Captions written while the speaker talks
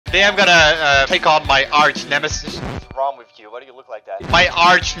Today I'm gonna take on my arch nemesis. What's wrong with you? Why do you look like that? My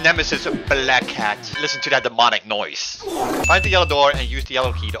arch nemesis, Bleh Cat. Listen to that demonic noise. Find the yellow door and use the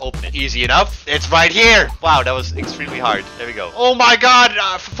yellow key to open it. Easy enough. It's right here. Wow, that was extremely hard. There we go. Oh my god,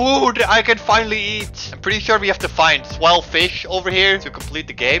 food I can finally eat. I'm pretty sure we have to find 12 fish over here to complete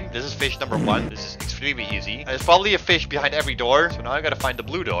the game. This is fish number 1. This is extremely easy. There's probably a fish behind every door. So now I gotta find the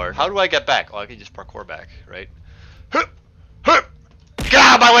blue door. How do I get back? Oh, I can just parkour back, right? Get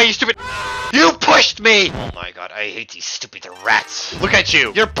out of my way, you stupid! You pushed me! Oh my god, I hate these stupid rats. Look at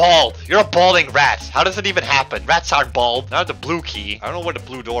you. You're bald. You're a balding rat. How does it even happen? Rats aren't bald. Now the blue key. I don't know where the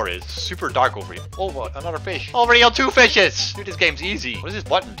blue door is. It's super dark over here. Oh, what? Another fish. Already on 2 fishes. Dude, this game's easy. What does this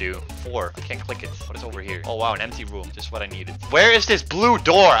button do? 4. I can't click it. What is over here? Oh wow, an empty room. Just what I needed. Where is this blue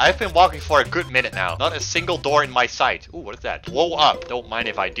door? I've been walking for a good minute now. Not a single door in my sight. Ooh, what is that? Blow up. Don't mind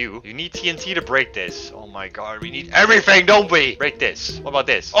if I do. You need TNT to break this. Oh my god, we need everything, don't we? Break this. What about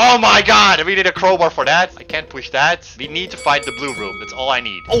this? Oh my god, we need a crowbar for that. I can't push that. We need to find the blue room. That's all I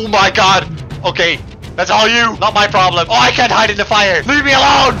need. Oh my god. Okay, that's all you. Not my problem. Oh, I can't hide in the fire. Leave me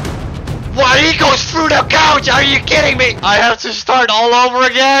alone. What? He goes through the couch. Are you kidding me? I have to start all over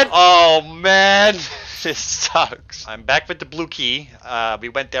again. Oh man. This sucks. I'm back with the blue key. We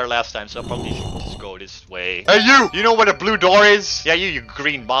went there last time, so I probably should just go this way. Hey, you! You know where the blue door is? Yeah, you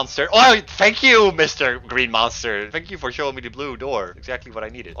green monster. Oh, thank you, Mr. Green Monster. Thank you for showing me the blue door. Exactly what I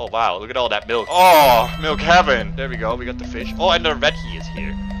needed. Oh, wow. Look at all that milk. Oh, milk heaven. There we go. We got the fish. Oh, and the red key is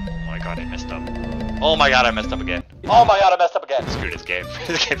here. Oh my god, I messed up. Oh my god, I messed up again. Oh my god, I messed up again. Screw this game.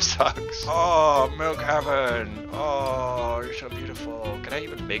 This game sucks. Oh, milk heaven. Oh, you're so beautiful. Can I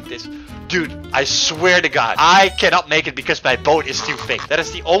even make this? Dude, I swear to god, I cannot make it because my boat is too thick. That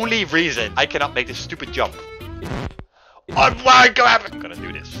is the only reason I cannot make this stupid jump. Oh my god, I'm gonna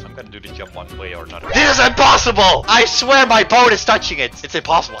do this. I'm gonna do this jump one way or another. This is impossible! I swear my boat is touching it. It's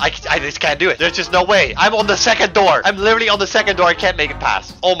impossible. I just can't do it. There's just no way. I'm on the second door. I'm literally on the second door. I can't make it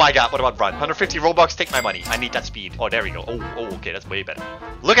past. Oh my god, what about run? 150 Robux, take my money. I need that speed. Oh, there we go. Oh, okay, that's way better.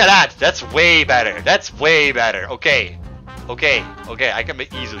 Look at that. That's way better. That's way better. Okay. Okay, I can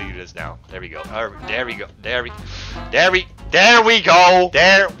easily do this now. There we go. There we go. There we go.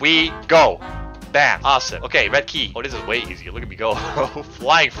 There we go. Bam. Awesome. Okay, red key. Oh, this is way easier. Look at me go.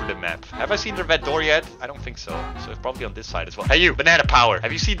 Flying through the map. Have I seen the red door yet? I don't think so. So it's probably on this side as well. Hey, you. Banana power.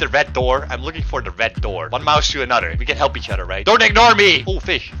 Have you seen the red door? I'm looking for the red door. One mouse to another. We can help each other, right? Don't ignore me. Oh,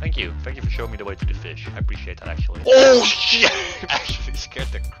 fish. Thank you. Thank you for showing me the way to the fish. I appreciate that, actually. Oh, shit. Actually scared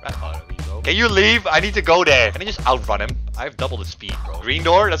the crap out of me, bro. Can you leave? I need to go there. Can I just outrun him? I have double the speed, bro. Green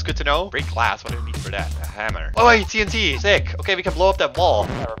door. That's good to know. Break glass. What do we need for that? A hammer. Oh, wait. TNT. Sick. Okay, we can blow up that wall.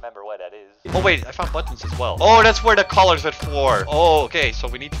 I remember what that is. Oh wait, I found buttons as well. Oh, that's where the colors were for. Oh, okay, so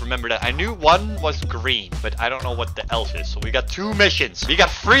we need to remember that. I knew one was green, but I don't know what the else is. So we got 2 missions. We got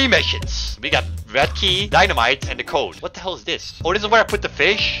 3 missions. We got red key, dynamite, and the code. What the hell is this? Oh, this is where I put the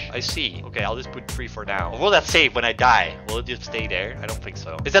fish? I see. Okay, I'll just put 3 for now. Will that save when I die? Will it just stay there? I don't think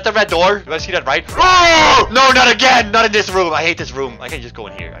so. Is that the red door? Do I see that right? Oh! No, not again! Not in this room. I hate this room. I can just go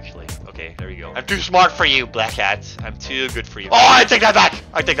in here, actually. Okay, there we go. I'm too smart for you, Bleh Cat. I'm too good for you. Oh, I take that back!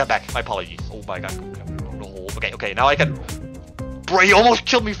 I take that back. My apologies. Oh my god. Okay, now I can... Bro, you almost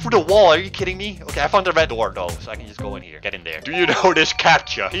killed me through the wall. Are you kidding me? Okay, I found the red door though, so I can just go in here. Get in there. Do you know this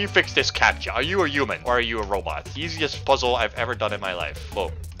captcha? Can you fix this captcha? Are you a human or are you a robot? Easiest puzzle I've ever done in my life.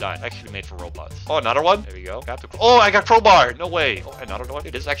 Boom. Done. Actually made for robots. Oh, another one? There we go. Oh, I got crowbar. No way. Oh, another one.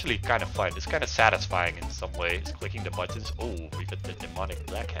 It is actually kind of fun. It's kind of satisfying in some ways. Clicking the buttons. Oh, we got the demonic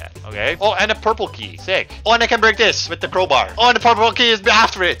Bleh Cat. Okay. Oh, and a purple key. Sick. Oh, and I can break this with the crowbar. Oh, and the purple key is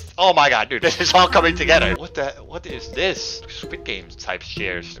after it. Oh my god, dude. This is all coming together. What is this? Squid Games type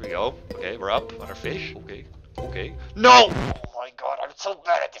shares. There we go. Okay, we're up. Another fish. Okay. No! Oh my god, I'm so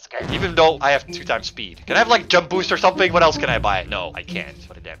bad at this game. Even though I have 2 times speed. Can I have like jump boost or something? What else can I buy? No, I can't.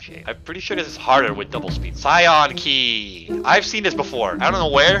 What a damn shame. I'm pretty sure this is harder with double speed. Scion key. I've seen this before. I don't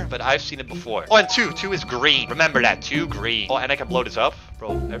know where, but I've seen it before. Oh, and 2. 2 is green. Remember that. 2 green. Oh, and I can blow this up.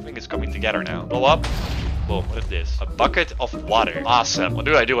 Bro, everything is coming together now. Blow up. Boom, what is this? A bucket of water. Awesome. What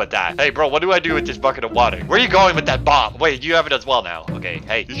do I do with that? Hey, bro, what do I do with this bucket of water? Where are you going with that bomb? Wait, you have it as well now. Okay,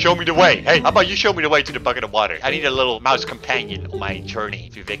 hey, you show me the way. Hey, how about you show me the way to the bucket of water? I need a little mouse companion on my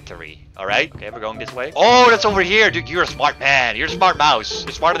journey to victory. Alright? Okay, we're going this way. Oh, that's over here. Dude, you're a smart man. You're a smart mouse.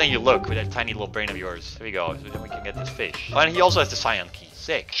 You're smarter than you look with that tiny little brain of yours. There we go. So then we can get this fish. Oh, and he also has the Scion key.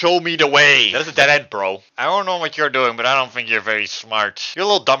 Sick. Show me the way. That is a dead end, bro. I don't know what you're doing, but I don't think you're very smart. You're a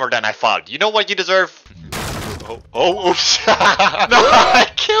little dumber than I thought. You know what you deserve? Oh, oops. No, I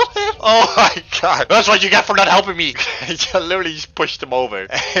killed him. Oh my god. That's what you get for not helping me. I literally just pushed him over.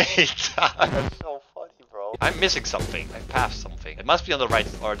 That's so funny, bro. go. I'm missing something. I passed something. It must be on the right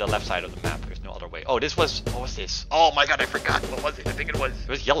or the left side of the map. There's no other way. Oh, this was... What was this? Oh my god, I forgot. What was it? I think it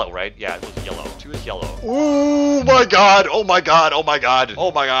was yellow, right? Yeah, it was yellow. 2 is yellow. Oh my god. Oh my god. Oh my god.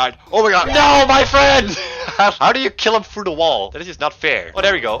 Oh my god. Oh my god. No, my friend! How do you kill him through the wall? That is just not fair. Oh,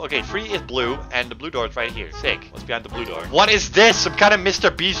 there we go. Okay, 3 is blue, and the blue door is right here. Sick. What's behind the blue door? What is this? Some kind of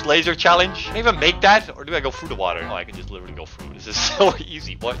Mr. Beast laser challenge? Can I even make that? Or do I go through the water? Oh, I can just literally go through. This is so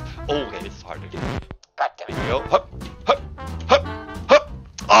easy. What? Oh, okay, this is harder. God damn it. Here we go. Hup, hup, hup, hup.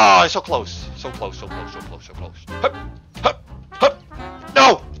 Oh, it's so close. So close, so close, so close, so close. Hup, hup, hup.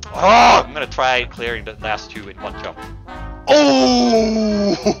 No! Oh, I'm gonna try clearing the last 2 in one jump.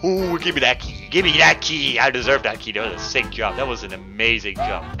 Oh, give me that key. Give me that key. I deserve that key. That was a sick jump. That was an amazing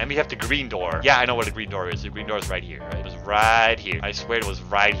jump. And we have the green door. Yeah, I know where the green door is. The green door is right here. Right? It was right here. I swear it was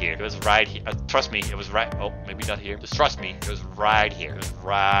right here. It was right here. Trust me, it was right. Oh, maybe not here. Just trust me. It was right here. It was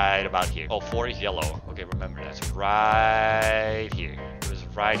right about here. Oh, 4 is yellow. Okay, remember that. It's right here. It was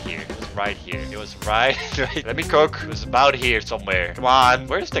right here. It was right here. It was right. Let me cook. It was about here somewhere. Come on.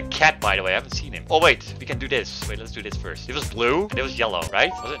 Where's the cat, by the way? I haven't seen him. Oh, wait. We can do this. Wait, let's do this first. It was blue and it was yellow,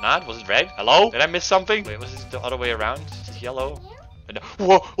 right? Was it not? Was it red? Hello? Did I miss something? Wait, was this the other way around? Is this yellow?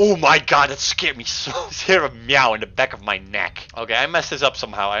 Whoa, oh my god, that scared me so. Hear a meow in the back of my neck. Okay, I messed this up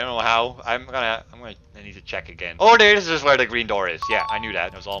somehow. I don't know how. I need to check again. Oh, this is where the green door is. Yeah, I knew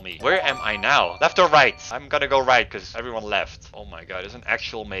that. It was all me. Where am I now? Left or right? I'm gonna go right because everyone left. Oh my god, it's an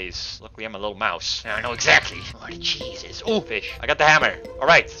actual maze. Luckily, I'm a little mouse. Now I know exactly. Oh, Jesus. Oh, fish. I got the hammer. All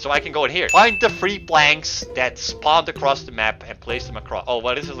right, so I can go in here. Find the 3 planks that spawned across the map and place them across. Oh,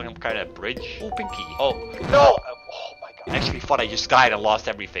 well, this is like some kind of bridge. Oh, pinky. Oh, no. Oh my god. I actually thought I just died and lost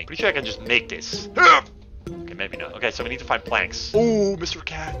everything. Pretty sure I can just make this. Okay, maybe not. Okay, so we need to find planks. Oh, Mr.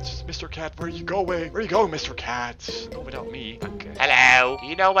 Cat. Mr. Cat, where are you going? Where are you going, Mr. Cat? Go without me. Okay. Hello. Do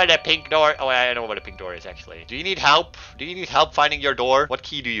you know where the pink door... Oh, I know where the pink door is, actually. Do you need help? Do you need help finding your door? What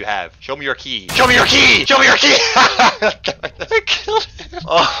key do you have? Show me your key. Show me your key! Show me your key! I killed him.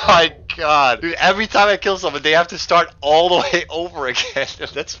 Oh my god. Dude, every time I kill someone, they have to start all the way over again.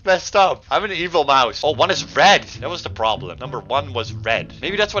 That's messed up. I'm an evil mouse. Oh, 1 is red. That was the problem. Number 1 was red.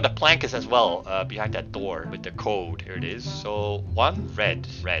 Maybe that's where the plank is as well, behind that door. With the code. Here it is. So 1 red.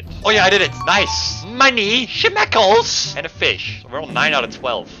 Red. Oh yeah, I did it. Nice. Money. Schmeckles. And a fish. So we're on 9 out of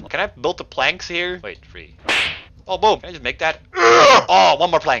 12. Can I build the planks here? Wait, 3. Oh, boom. Can I just make that? Oh,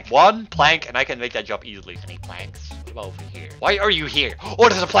 1 more plank. 1 plank and I can make that jump easily. Any planks? Come over here. Why are you here? Oh,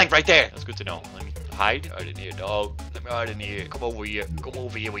 there's a plank right there. That's good to know. Let me hide. Hide in here, dog. Let me hide in here. Come over here. Come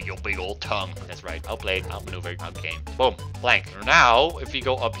over here with your big old tongue. That's right. I'll play. I'll maneuver. I'll game. Boom. Plank. Now, if we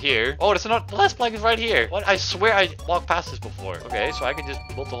go up here. Oh, that's not. The last plank is right here. What? I swear I walked past this before. Okay, so I can just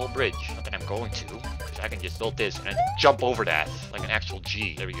build the whole bridge. Not that I'm going to. Because I can just build this and jump over that. Like an actual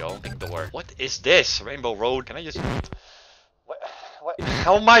G. There we go. Pink door. What is this? Rainbow Road. Can I just... What?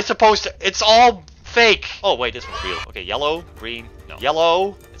 How am I supposed to... It's all fake. Oh, wait. This one's real. Okay, yellow. Green. No.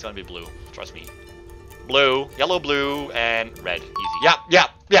 Yellow. It's gonna be blue. Trust me. Blue, yellow, blue, and red. Easy. Yeah.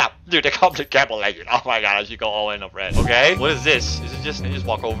 Dude, they call the Capital Legend. Oh my god, I should go all in of red. Okay, what is this? Is it just, I just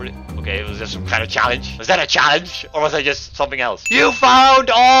walk over it? Okay, it was just some kind of challenge. Was that a challenge? Or was that just something else? You found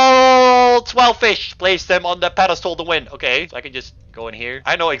all 12 fish. Place them on the pedestal to win. Okay, so I can just go in here.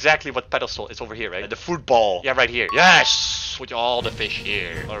 I know exactly what pedestal is over here, right? The food ball. Yeah, right here. Yes! With all the fish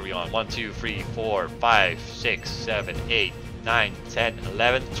here. What are we on? 1, 2, 3, 4, 5, 6, 7, 8. 9, 10,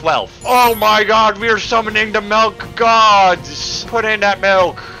 11, 12. Oh my god, we are summoning the milk gods. Put in that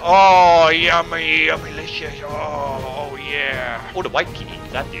milk. Oh, yummy, delicious. Oh, yeah. Oh, the white key.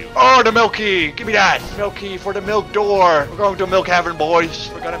 That do. Oh, the milk key. Give me that. Milk key for the milk door. We're going to milk heaven, boys.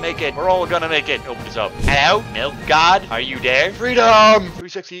 We're gonna make it. We're all gonna make it. Open this up. Hello, milk god. Are you there? Freedom.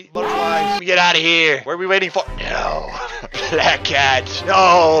 360 butterflies. Let me get out of here. What are we waiting for? No. Bleh Cat.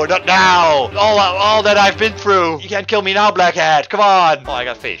 No, not now. All that I've been through. You can't kill me now, Bleh Cat. Come on. Oh, I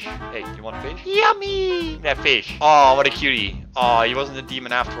got fish. Hey, you want fish? Yummy. That fish. Oh, what a cutie. Oh, he wasn't a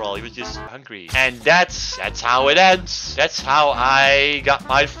demon after all. He was just hungry. And that's how it ends. That's how I got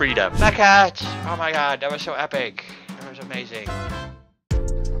my freedom. Bleh Cat. Oh my god, that was so epic. That was amazing.